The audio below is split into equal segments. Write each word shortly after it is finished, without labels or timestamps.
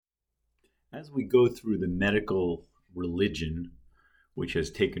As we go through the medical religion, which has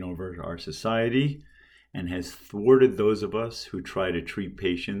taken over our society and has thwarted those of us who try to treat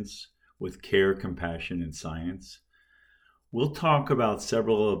patients with care, compassion, and science, we'll talk about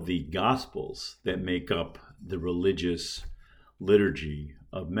several of the gospels that make up the religious liturgy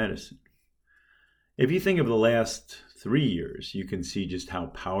of medicine. If you think of the last 3 years, you can see just how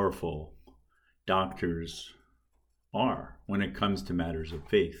powerful doctors are when it comes to matters of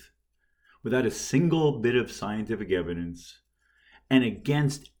faith. Without a single bit of scientific evidence and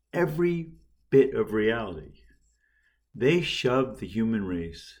against every bit of reality, they shoved the human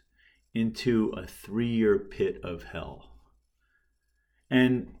race into a 3-year pit of hell.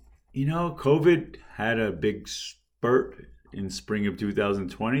 And, COVID had a big spurt in spring of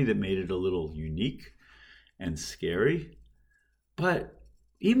 2020 that made it a little unique and scary. But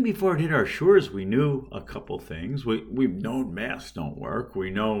even before it hit our shores, we knew a couple things. We've known masks don't work. We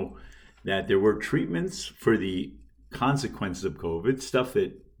know that there were treatments for the consequences of COVID, stuff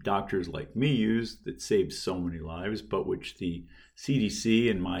that doctors like me used that saved so many lives, but which the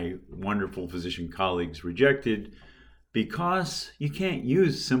CDC and my wonderful physician colleagues rejected because you can't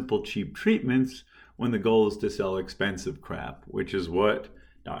use simple, cheap treatments when the goal is to sell expensive crap, which is what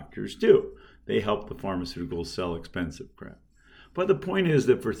doctors do. They help the pharmaceuticals sell expensive crap. But the point is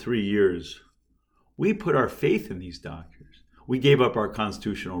that for 3 years, we put our faith in these doctors. We gave up our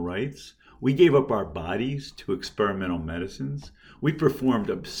constitutional rights. We gave up our bodies to experimental medicines. We performed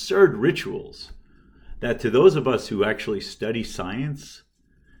absurd rituals that to those of us who actually study science,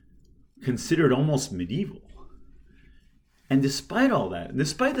 considered almost medieval. And despite all that,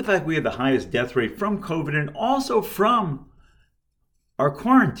 despite the fact we had the highest death rate from COVID and also from our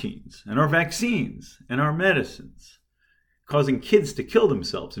quarantines and our vaccines and our medicines, causing kids to kill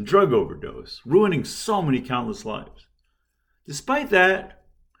themselves and drug overdose, ruining so many countless lives. Despite that,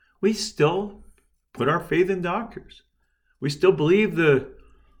 we still put our faith in doctors. We still believe the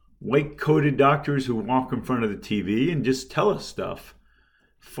white-coated doctors who walk in front of the TV and just tell us stuff,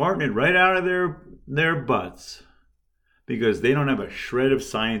 farting it right out of their butts because they don't have a shred of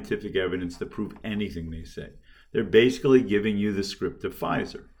scientific evidence to prove anything they say. They're basically giving you the script of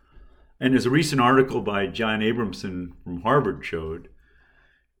Pfizer. And as a recent article by John Abramson from Harvard showed,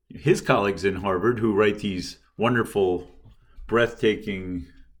 his colleagues in Harvard who write these wonderful, breathtaking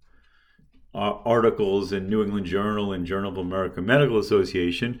articles in New England Journal and Journal of American Medical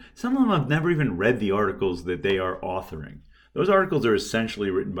Association, some of them have never even read the articles that they are authoring. Those articles are essentially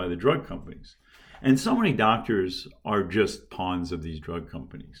written by the drug companies. And so many doctors are just pawns of these drug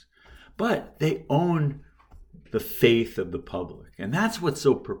companies. But they own the faith of the public. And that's what's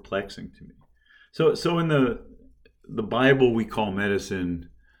so perplexing to me. So in the Bible we call medicine,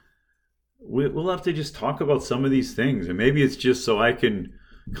 we'll have to just talk about some of these things. And maybe it's just so I can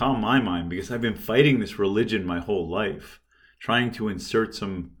calm my mind because I've been fighting this religion my whole life, trying to insert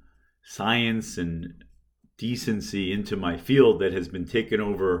some science and decency into my field that has been taken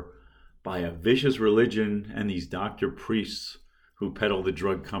over by a vicious religion and these doctor priests who peddle the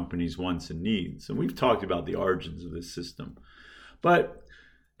drug companies' wants and needs. And we've talked about the origins of this system. But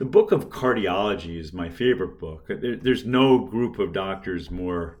the book of Cardiology is my favorite book. There's no group of doctors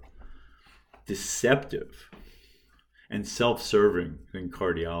more deceptive and self-serving than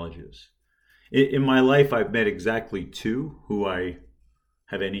cardiologists. In my life, I've met exactly two who I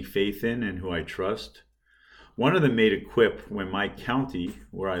have any faith in and who I trust. One of them made a quip when my county,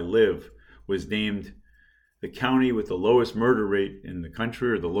 where I live, was named the county with the lowest murder rate in the country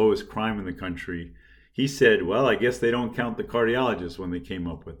or the lowest crime in the country. He said, well, I guess they don't count the cardiologists when they came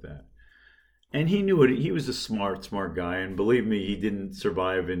up with that. And he knew it. He was a smart guy. And believe me, he didn't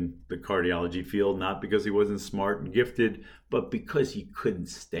survive in the cardiology field, not because he wasn't smart and gifted, but because he couldn't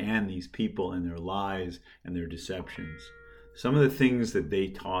stand these people and their lies and their deceptions. Some of the things that they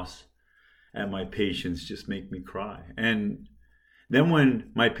toss at my patients just make me cry. And then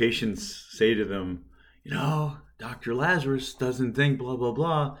when my patients say to them, Dr. Lazarus doesn't think blah, blah,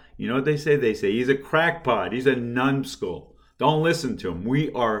 blah. You know what they say? They say, he's a crackpot. He's a numbskull. Don't listen to him. We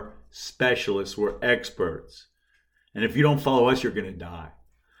are specialists. We're experts. And if you don't follow us, you're going to die.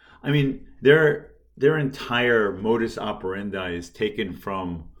 I mean, their entire modus operandi is taken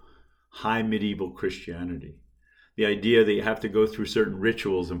from high medieval Christianity. The idea that you have to go through certain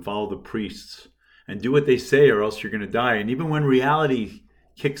rituals and follow the priests and do what they say or else you're going to die. And even when reality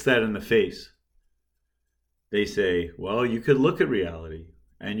kicks that in the face, they say, well, you could look at reality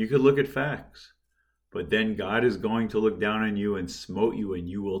and you could look at facts, but then God is going to look down on you and smote you and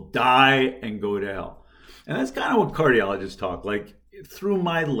you will die and go to hell. And that's kind of what cardiologists talk like through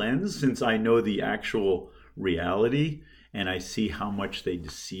my lens, since I know the actual reality and I see how much they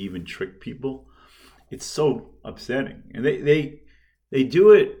deceive and trick people, it's so upsetting. And they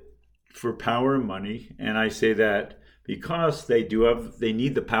do it for power and money, and I say that because they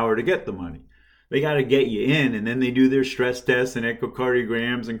need the power to get the money. They got to get you in, and then they do their stress tests and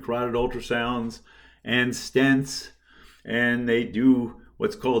echocardiograms and carotid ultrasounds and stents, and they do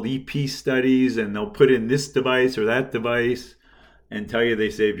what's called EP studies, and they'll put in this device or that device and tell you they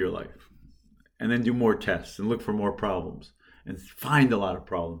saved your life. And then do more tests and look for more problems and find a lot of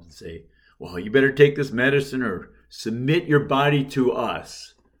problems and say, well, you better take this medicine or submit your body to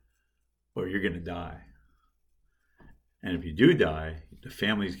us or you're going to die. And if you do die, the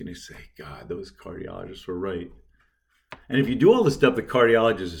family's going to say, God, those cardiologists were right. And if you do all the stuff the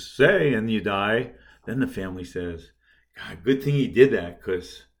cardiologists say and you die, then the family says, God, good thing he did that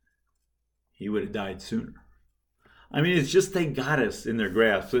because he would have died sooner. I mean, it's just they got us in their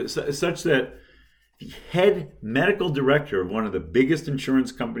grasp, such that the head medical director of one of the biggest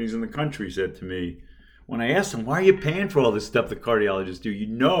insurance companies in the country said to me, when I asked him, why are you paying for all this stuff the cardiologists do? You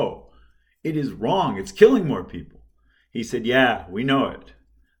know it is wrong. It's killing more people. He said, yeah, we know it,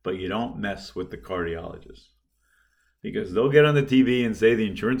 but you don't mess with the cardiologists because they'll get on the TV and say the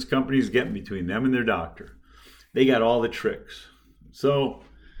insurance company's getting between them and their doctor. They got all the tricks. So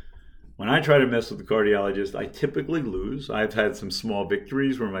when I try to mess with the cardiologist, I typically lose. I've had some small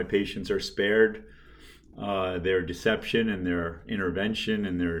victories where my patients are spared their deception and their intervention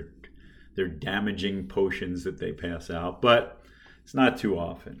and their damaging potions that they pass out, but it's not too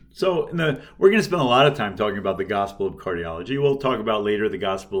often. So we're going to spend a lot of time talking about the gospel of cardiology. We'll talk about later the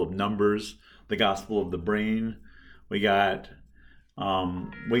gospel of numbers, the gospel of the brain. We got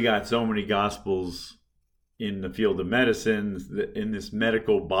so many gospels in the field of medicine, in this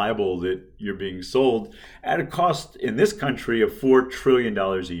medical Bible that you're being sold at a cost in this country of $4 trillion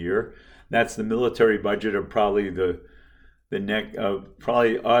a year. That's the military budget of probably the neck of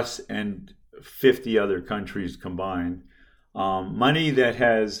probably us and 50 other countries combined. Money that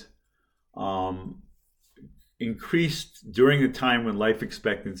has increased during a time when life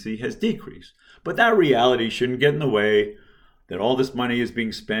expectancy has decreased. But that reality shouldn't get in the way that all this money is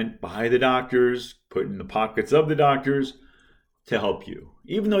being spent by the doctors, put in the pockets of the doctors to help you.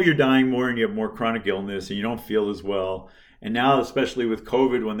 Even though you're dying more and you have more chronic illness and you don't feel as well. And now, especially with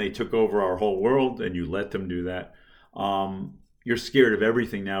COVID, when they took over our whole world and you let them do that, you're scared of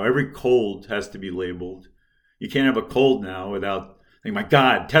everything now. Every cold has to be labeled. You can't have a cold now without thinking, my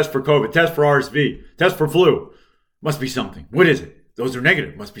God, test for COVID, test for RSV, test for flu. Must be something. What is it? Those are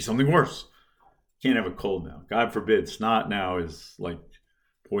negative. Must be something worse. Can't have a cold now. God forbid. Snot now is like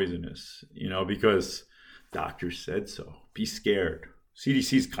poisonous, because doctors said so. Be scared.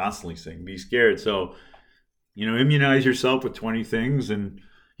 CDC is constantly saying, be scared. So, immunize yourself with 20 things. And,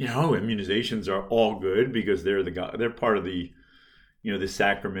 immunizations are all good because they're part of the the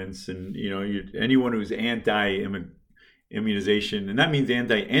sacraments, and anyone who's anti-immunization, and that means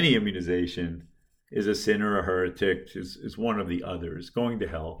anti any immunization, is a sinner, a heretic, is one of the others, going to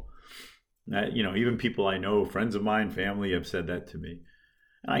hell. That, even people I know, friends of mine, family, have said that to me.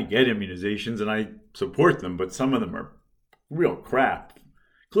 I get immunizations and I support them, but some of them are real crap,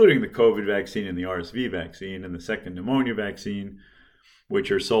 including the COVID vaccine and the RSV vaccine and the second pneumonia vaccine,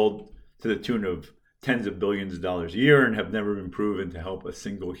 which are sold to the tune of tens of billions of dollars a year and have never been proven to help a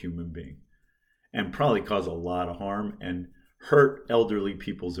single human being, and probably cause a lot of harm and hurt elderly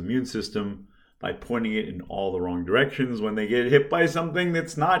people's immune system by pointing it in all the wrong directions when they get hit by something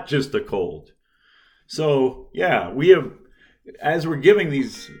that's not just a cold. So yeah, as we're giving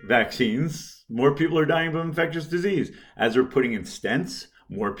these vaccines, more people are dying of infectious disease. As we're putting in stents,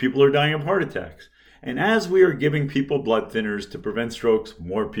 more people are dying of heart attacks. And as we are giving people blood thinners to prevent strokes,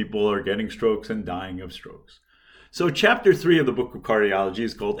 more people are getting strokes and dying of strokes. So chapter 3 of the book of cardiology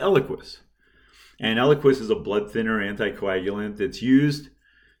is called Eliquis. And Eliquis is a blood thinner anticoagulant that's used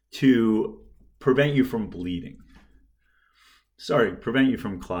to prevent you from bleeding. Prevent you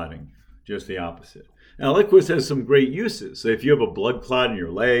from clotting. Just the opposite. Now, Eliquis has some great uses. So if you have a blood clot in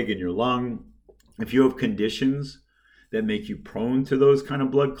your leg, in your lung, if you have conditions that make you prone to those kind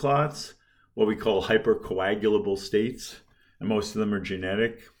of blood clots, what we call hypercoagulable states, and most of them are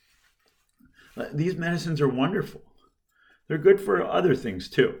genetic. These medicines are wonderful. They're good for other things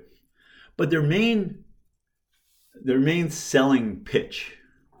too. But their main selling pitch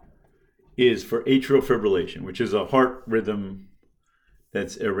is for atrial fibrillation, which is a heart rhythm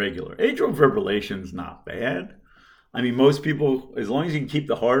that's irregular. Atrial fibrillation is not bad. I mean, most people, as long as you can keep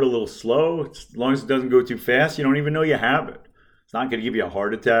the heart a little slow, as long as it doesn't go too fast, you don't even know you have it. It's not going to give you a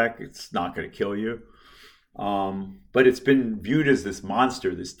heart attack. It's not going to kill you. But it's been viewed as this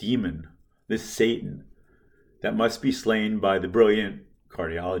monster, this demon, this Satan that must be slain by the brilliant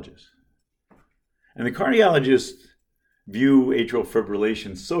cardiologist. And the cardiologists view atrial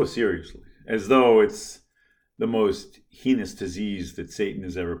fibrillation so seriously, as though it's the most heinous disease that Satan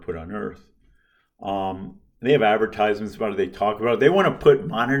has ever put on earth. They have advertisements about it. They talk about it. They want to put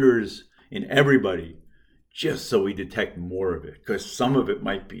monitors in everybody just so we detect more of it, because some of it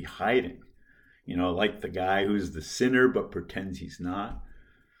might be hiding. Like the guy who's the sinner but pretends he's not.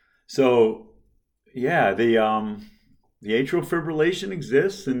 So, yeah, the atrial fibrillation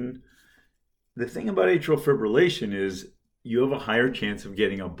exists, and the thing about atrial fibrillation is you have a higher chance of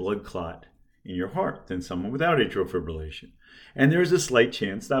getting a blood clot in your heart than someone without atrial fibrillation. And there's a slight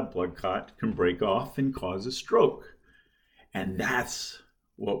chance that blood clot can break off and cause a stroke. And that's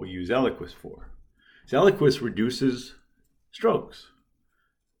what we use Eliquis for. So Eliquis reduces strokes.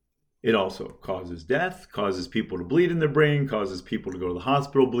 It also causes death, causes people to bleed in the brain, causes people to go to the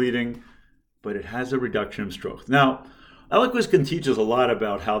hospital bleeding, but it has a reduction of strokes. Now, Eliquis can teach us a lot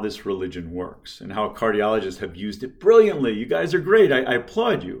about how this religion works and how cardiologists have used it brilliantly. You guys are great. I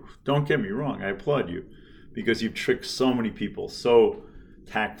applaud you. Don't get me wrong. I applaud you because you've tricked so many people so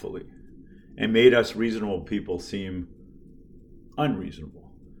tactfully and made us reasonable people seem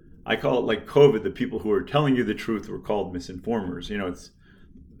unreasonable. I call it like COVID. The people who are telling you the truth were called misinformers. It's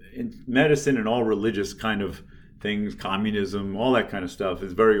in medicine and all religious kind of things, communism, all that kind of stuff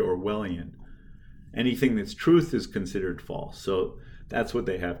is very Orwellian. Anything that's truth is considered false. So that's what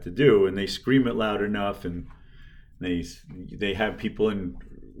they have to do. And they scream it loud enough, and they have people in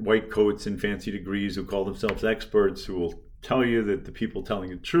white coats and fancy degrees who call themselves experts who will tell you that the people telling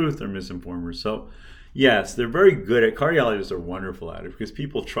the truth are misinformers. So yes, they're very good at, cardiologists are wonderful at it because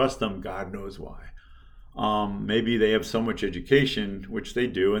people trust them, God knows why. Maybe they have so much education, which they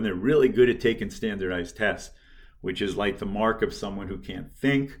do, and they're really good at taking standardized tests, which is like the mark of someone who can't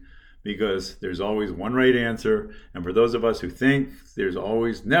think, because there's always one right answer. And for those of us who think, there's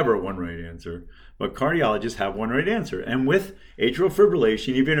always never one right answer. But cardiologists have one right answer. And with atrial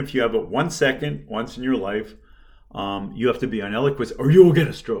fibrillation, even if you have it 1 second once in your life, you have to be on Eliquis or you will get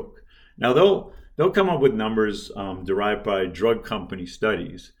a stroke. Now, they'll come up with numbers derived by drug company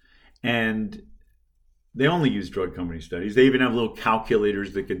studies. And they only use drug company studies. They even have little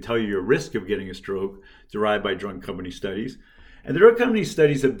calculators that can tell you your risk of getting a stroke derived by drug company studies. And the drug company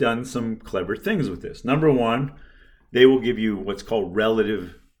studies have done some clever things with this. Number one, they will give you what's called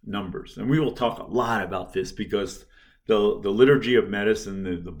relative numbers. And we will talk a lot about this because the liturgy of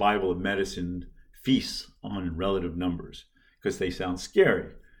medicine, the Bible of medicine, feasts on relative numbers because they sound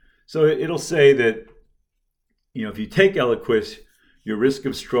scary. So it'll say that, if you take Eliquis, your risk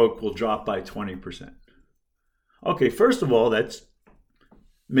of stroke will drop by 20%. Okay, first of all, that's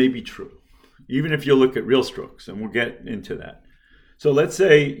maybe true, even if you look at real strokes, and we'll get into that. So let's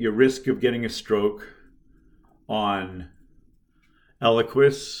say your risk of getting a stroke on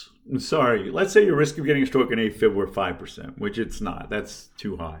Eliquis, let's say your risk of getting a stroke in AFib were 5%, which it's not. That's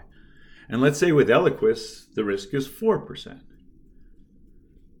too high. And let's say with Eliquis, the risk is 4%.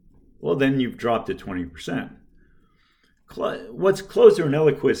 Well, then you've dropped to 20%. What's closer in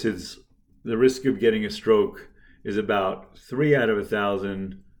Eliquis is the risk of getting a stroke is about 3 out of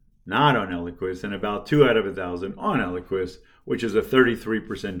 1,000 not on Eliquis and about 2 out of 1,000 on Eliquis, which is a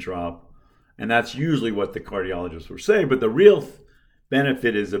 33% drop. And that's usually what the cardiologists will say. But the real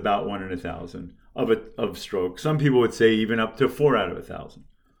benefit is about 1 in 1,000 of stroke. Some people would say even up to 4 out of 1,000.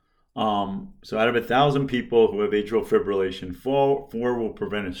 So out of 1,000 people who have atrial fibrillation, 4 will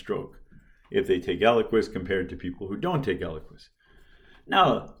prevent a stroke if they take Eliquis compared to people who don't take Eliquis.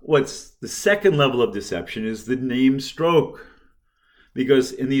 Now, what's the second level of deception is the name stroke.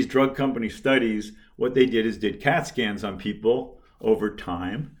 Because in these drug company studies, what they did CAT scans on people over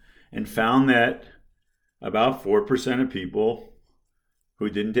time and found that about 4% of people who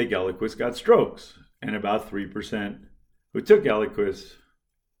didn't take Eliquis got strokes, and about 3% who took Eliquis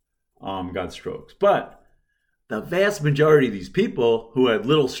got strokes. But the vast majority of these people who had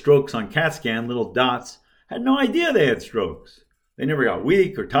little strokes on CAT scan, little dots, had no idea they had strokes. They never got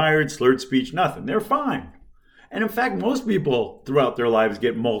weak or tired, slurred speech, nothing. They're fine. And in fact, most people throughout their lives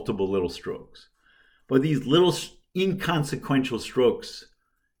get multiple little strokes. But these little inconsequential strokes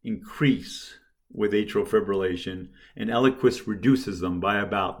increase with atrial fibrillation, and Eliquis reduces them by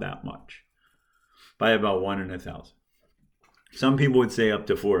about that much, by about 1 in 1,000. Some people would say up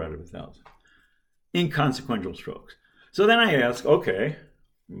to 4 out of 1,000. Inconsequential strokes. So then I ask, okay,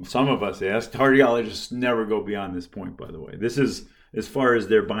 some of us ask, cardiologists never go beyond this point, by the way. This is as far as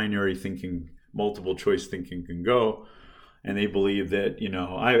their binary thinking, multiple choice thinking can go. And they believe that,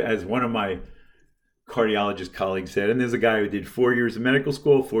 as one of my cardiologist colleague said, and there's a guy who did 4 years of medical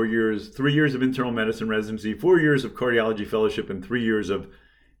school, 3 years of internal medicine residency, 4 years of cardiology fellowship, and 3 years of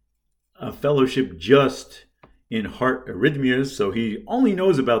a fellowship just in heart arrhythmias. So he only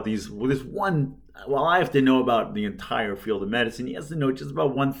knows about this one. Well, I have to know about the entire field of medicine. He has to know just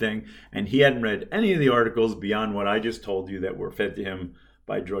about one thing, and he hadn't read any of the articles beyond what I just told you that were fed to him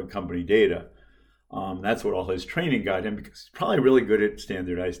by drug company data. That's what all his training got him, because he's probably really good at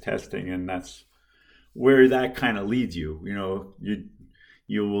standardized testing, and that's where that kind of leads you.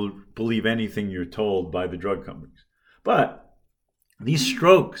 You will believe anything you're told by the drug companies. But these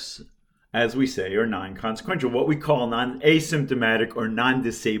strokes, as we say, are non-consequential, what we call non-asymptomatic or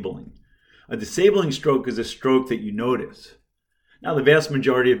non-disabling. A disabling stroke is a stroke that you notice. Now, the vast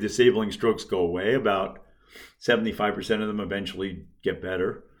majority of disabling strokes go away. About 75% of them eventually get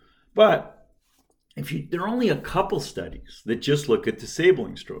better. But there are only a couple studies that just look at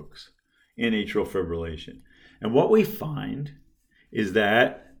disabling strokes in atrial fibrillation. And what we find is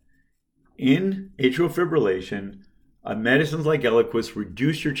that in atrial fibrillation, medicines like Eliquis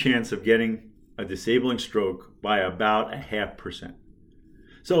reduce your chance of getting a disabling stroke by about 0.5%.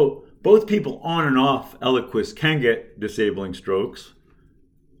 So both people on and off Eliquis can get disabling strokes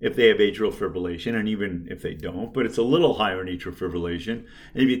if they have atrial fibrillation, and even if they don't, but it's a little higher in atrial fibrillation.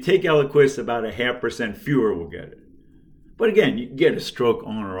 And if you take Eliquis, about 0.5% fewer will get it. But again, you can get a stroke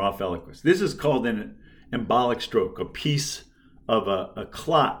on or off Eliquis. This is called an embolic stroke. A piece of a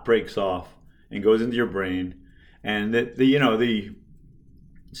clot breaks off and goes into your brain. And the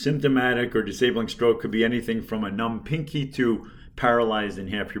symptomatic or disabling stroke could be anything from a numb pinky to paralyzed in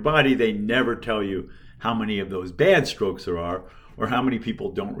half your body. They never tell you how many of those bad strokes there are or how many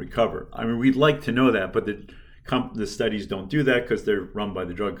people don't recover. I mean, we'd like to know that, but the studies don't do that because they're run by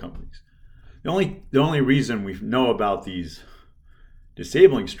the drug companies. The only reason we know about these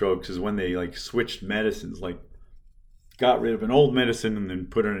disabling strokes is when they switched medicines, got rid of an old medicine and then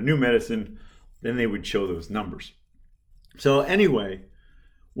put in a new medicine, then they would show those numbers. So anyway,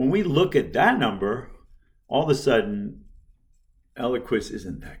 when we look at that number, all of a sudden, Eliquis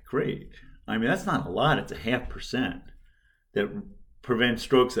isn't that great. I mean, that's not a lot. It's 0.5% that prevents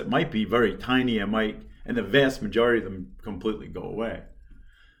strokes that might be very tiny and the vast majority of them completely go away.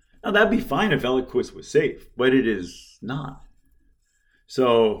 Now, that'd be fine if Eliquis was safe, but it is not.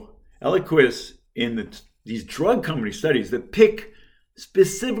 So Eliquis, in these drug company studies that pick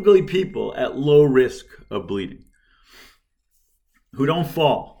specifically people at low risk of bleeding, who don't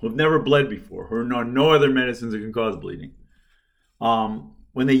fall, who've never bled before, who are on no other medicines that can cause bleeding,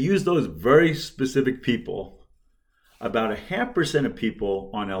 when they use those very specific people, about 0.5% of people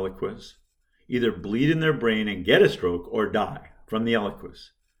on Eliquis either bleed in their brain and get a stroke or die from the Eliquis.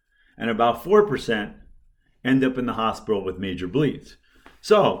 And about 4% end up in the hospital with major bleeds.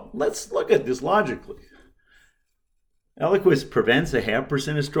 So let's look at this logically. Eliquis prevents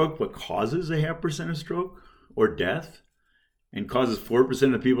 0.5% of stroke, but causes 0.5% of stroke or death, and causes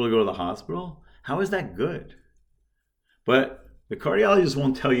 4% of people to go to the hospital. How is that good? But the cardiologists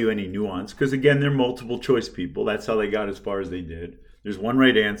won't tell you any nuance because, again, they're multiple choice people. That's how they got as far as they did. There's one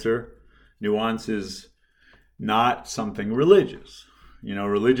right answer. Nuance is not something religious.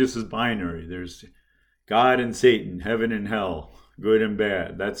 Religious is binary. There's God and Satan, heaven and hell, good and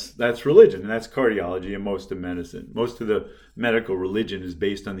bad. That's religion, and that's cardiology and most of medicine. Most of the medical religion is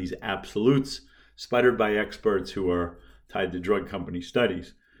based on these absolutes sputtered by experts who are tied to drug company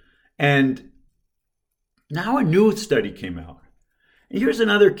studies. And now a new study came out. And here's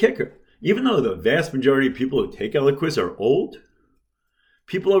another kicker. Even though the vast majority of people who take Eliquis are old,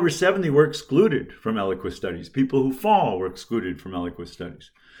 people over 70 were excluded from Eliquis studies. People who fall were excluded from Eliquis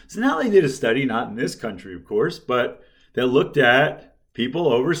studies. So now they did a study, not in this country, of course, but that looked at people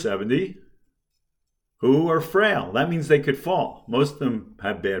over 70 who are frail. That means they could fall. Most of them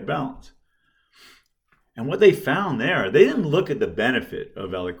have bad balance. And what they found there, they didn't look at the benefit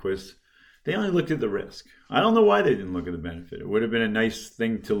of Eliquis. They only looked at the risk. I don't know why they didn't look at the benefit. It would have been a nice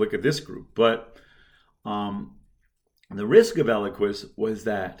thing to look at this group. But the risk of Eliquis was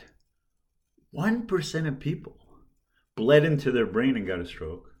that 1% of people bled into their brain and got a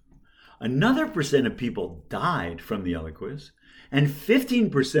stroke. Another percent of people died from the Eliquis. And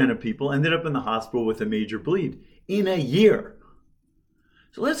 15% of people ended up in the hospital with a major bleed in a year.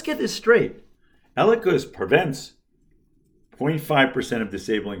 So let's get this straight. Eliquis prevents 0.5% of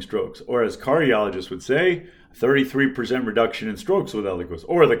disabling strokes, or as cardiologists would say, 33% reduction in strokes with Eliquis.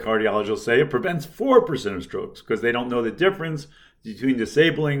 Or the cardiologists will say it prevents 4% of strokes because they don't know the difference between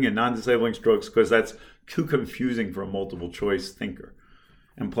disabling and non-disabling strokes because that's too confusing for a multiple choice thinker.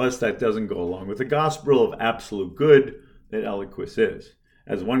 And plus, that doesn't go along with the gospel of absolute good that Eliquis is.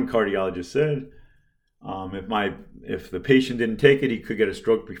 As one cardiologist said, If the patient didn't take it, he could get a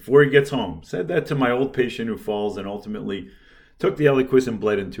stroke before he gets home. Said that to my old patient who falls and ultimately took the Eliquis and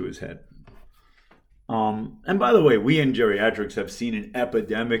bled into his head. And by the way, we in geriatrics have seen an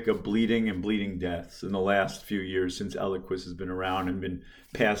epidemic of bleeding and bleeding deaths in the last few years since Eliquis has been around and been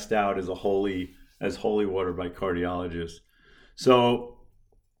passed out as holy water by cardiologists. So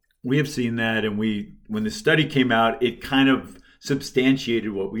we have seen that, and when the study came out, it kind of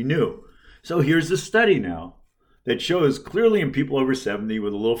substantiated what we knew. So here's the study now that shows clearly in people over 70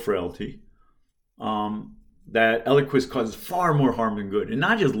 with a little frailty that Eliquis causes far more harm than good, and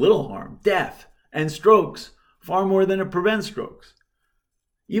not just little harm, death and strokes, far more than it prevents strokes.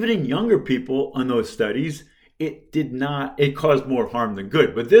 Even in younger people on those studies, it caused more harm than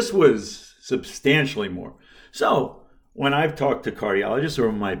good, but this was substantially more. So when I've talked to cardiologists, or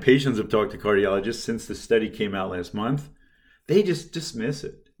when my patients have talked to cardiologists since the study came out last month, they just dismiss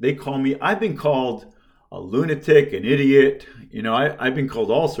it. They call me, I've been called a lunatic, an idiot. I've been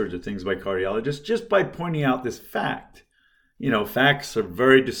called all sorts of things by cardiologists just by pointing out this fact. Facts are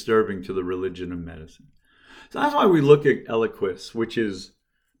very disturbing to the religion of medicine. So that's why we look at Eliquis, which is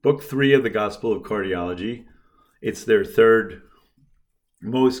book 3 of the Gospel of Cardiology. It's their third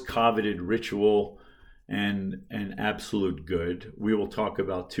most coveted ritual and absolute good. We will talk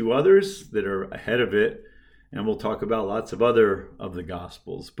about 2 others that are ahead of it, and we'll talk about lots of other of the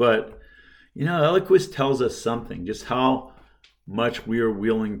Gospels. But, Eliquis tells us something, just how much we are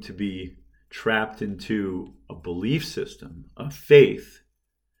willing to be trapped into a belief system of faith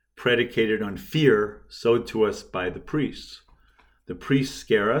predicated on fear sowed to us by the priests. The priests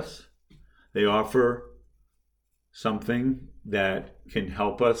scare us. They offer something that can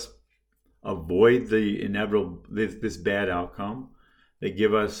help us avoid the inevitable, this bad outcome. They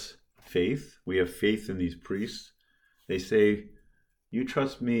give us faith. We have faith in these priests. They say, you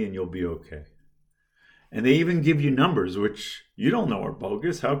trust me and you'll be okay. And they even give you numbers, which you don't know are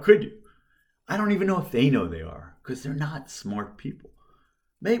bogus. How could you? I don't even know if they know they are, because they're not smart people.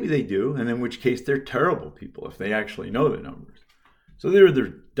 Maybe they do, and in which case they're terrible people if they actually know the numbers. So they're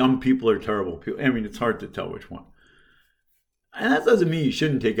either dumb people or terrible people. I mean, it's hard to tell which one. And that doesn't mean you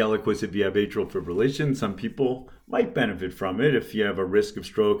shouldn't take Eliquis if you have atrial fibrillation. Some people might benefit from it if you have a risk of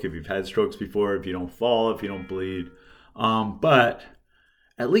stroke, if you've had strokes before, if you don't fall, if you don't bleed. But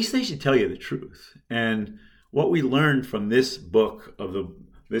at least they should tell you the truth. And what we learned from this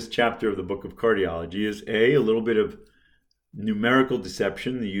chapter of the book of cardiology is a little bit of numerical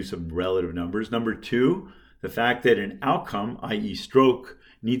deception, the use of relative numbers. Number 2, the fact that an outcome, i.e. stroke,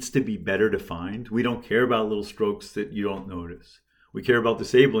 needs to be better defined. We don't care about little strokes that you don't notice. We care about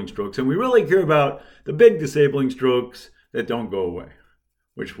disabling strokes, and we really care about the big disabling strokes that don't go away,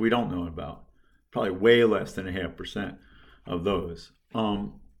 which we don't know about. Probably way less than 0.5% of those.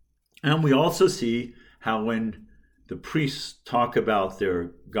 And we also see how when the priests talk about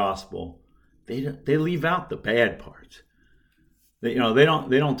their gospel, they leave out the bad parts. They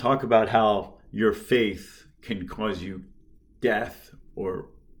don't talk about how your faith can cause you death or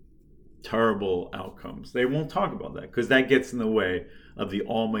terrible outcomes. They won't talk about that because that gets in the way of the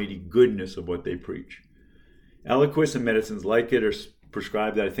almighty goodness of what they preach. Eliquis and medicines like it are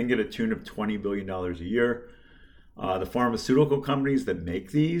prescribed, I think, at a tune of $20 billion a year. The pharmaceutical companies that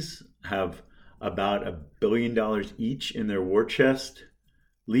make these have about $1 billion each in their war chest,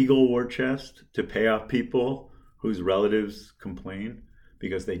 legal war chest, to pay off people whose relatives complain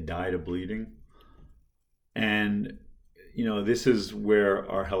because they died of bleeding. And, this is where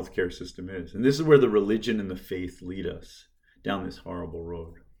our healthcare system is. And this is where the religion and the faith lead us down this horrible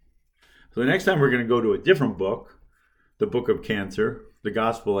road. So the next time we're going to go to a different book, the book of cancer, the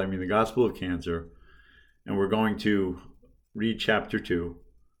Gospel of Cancer, and we're going to read chapter 2,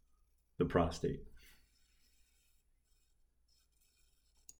 the prostate.